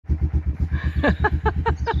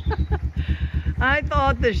I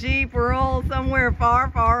thought the sheep were all somewhere far,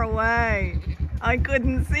 far away. I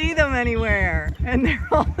couldn't see them anywhere, and they're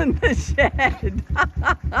all in the shed.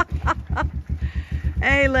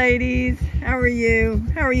 Hey ladies, how are you?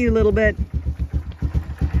 How are you, little bit?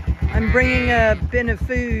 I'm bringing a bin of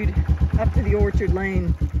food up to the orchard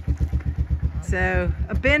lane. So,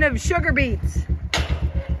 a bin of sugar beets.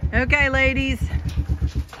 Okay, ladies.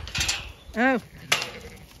 Oh,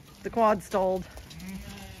 the quad stalled.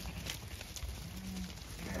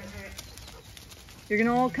 You're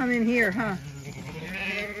gonna all come in here, huh?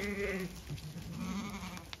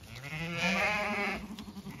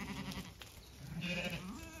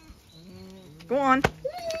 Go on.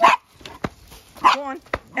 Go on.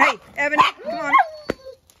 Hey, Ebony, come on.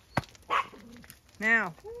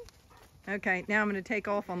 Now. Okay, now I'm going to take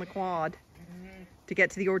off on the quad to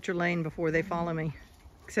get to the orchard lane before they follow me.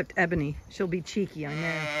 Except Ebony. She'll be cheeky, I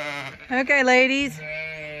know. Okay, ladies.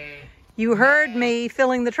 You heard me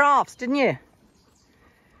filling the troughs, didn't you?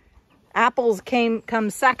 Apples come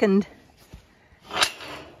second.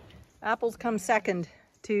 Apples come second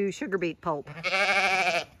to sugar beet pulp.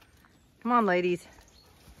 Come on, ladies.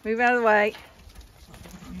 Move out of the way.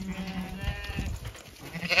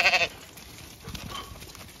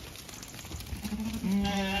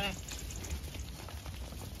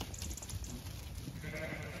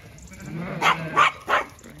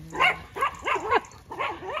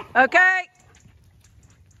 Okay.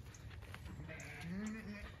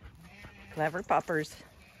 Clever puppers.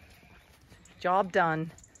 Job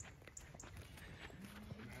done.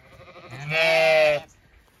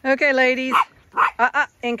 Okay, ladies.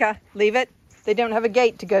 Inca, leave it. They don't have a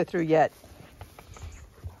gate to go through yet.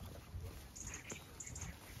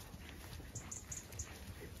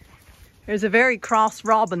 There's a very cross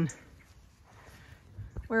robin.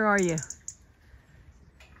 Where are you?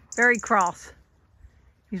 Very cross.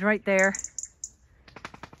 He's right there.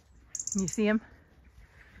 Can you see him?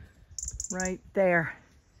 Right there.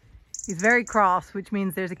 He's very cross, which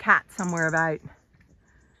means there's a cat somewhere about.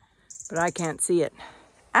 But I can't see it.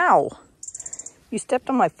 Ow! You stepped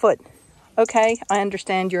on my foot. Okay, I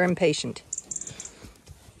understand you're impatient.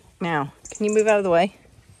 Now, can you move out of the way?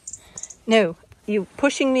 No, you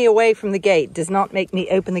pushing me away from the gate does not make me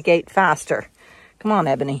open the gate faster. Come on,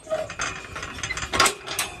 Ebony.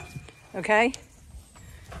 Okay?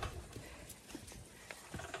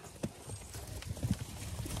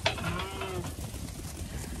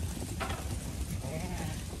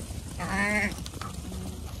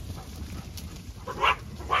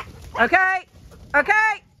 Okay,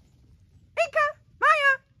 okay. Inca,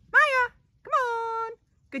 Maya, come on.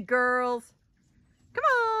 Good girls. Come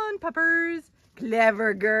on, puppers.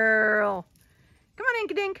 Clever girl. Come on,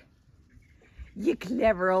 Inca Dink. You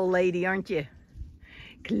clever old lady, aren't you?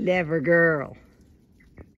 Clever girl.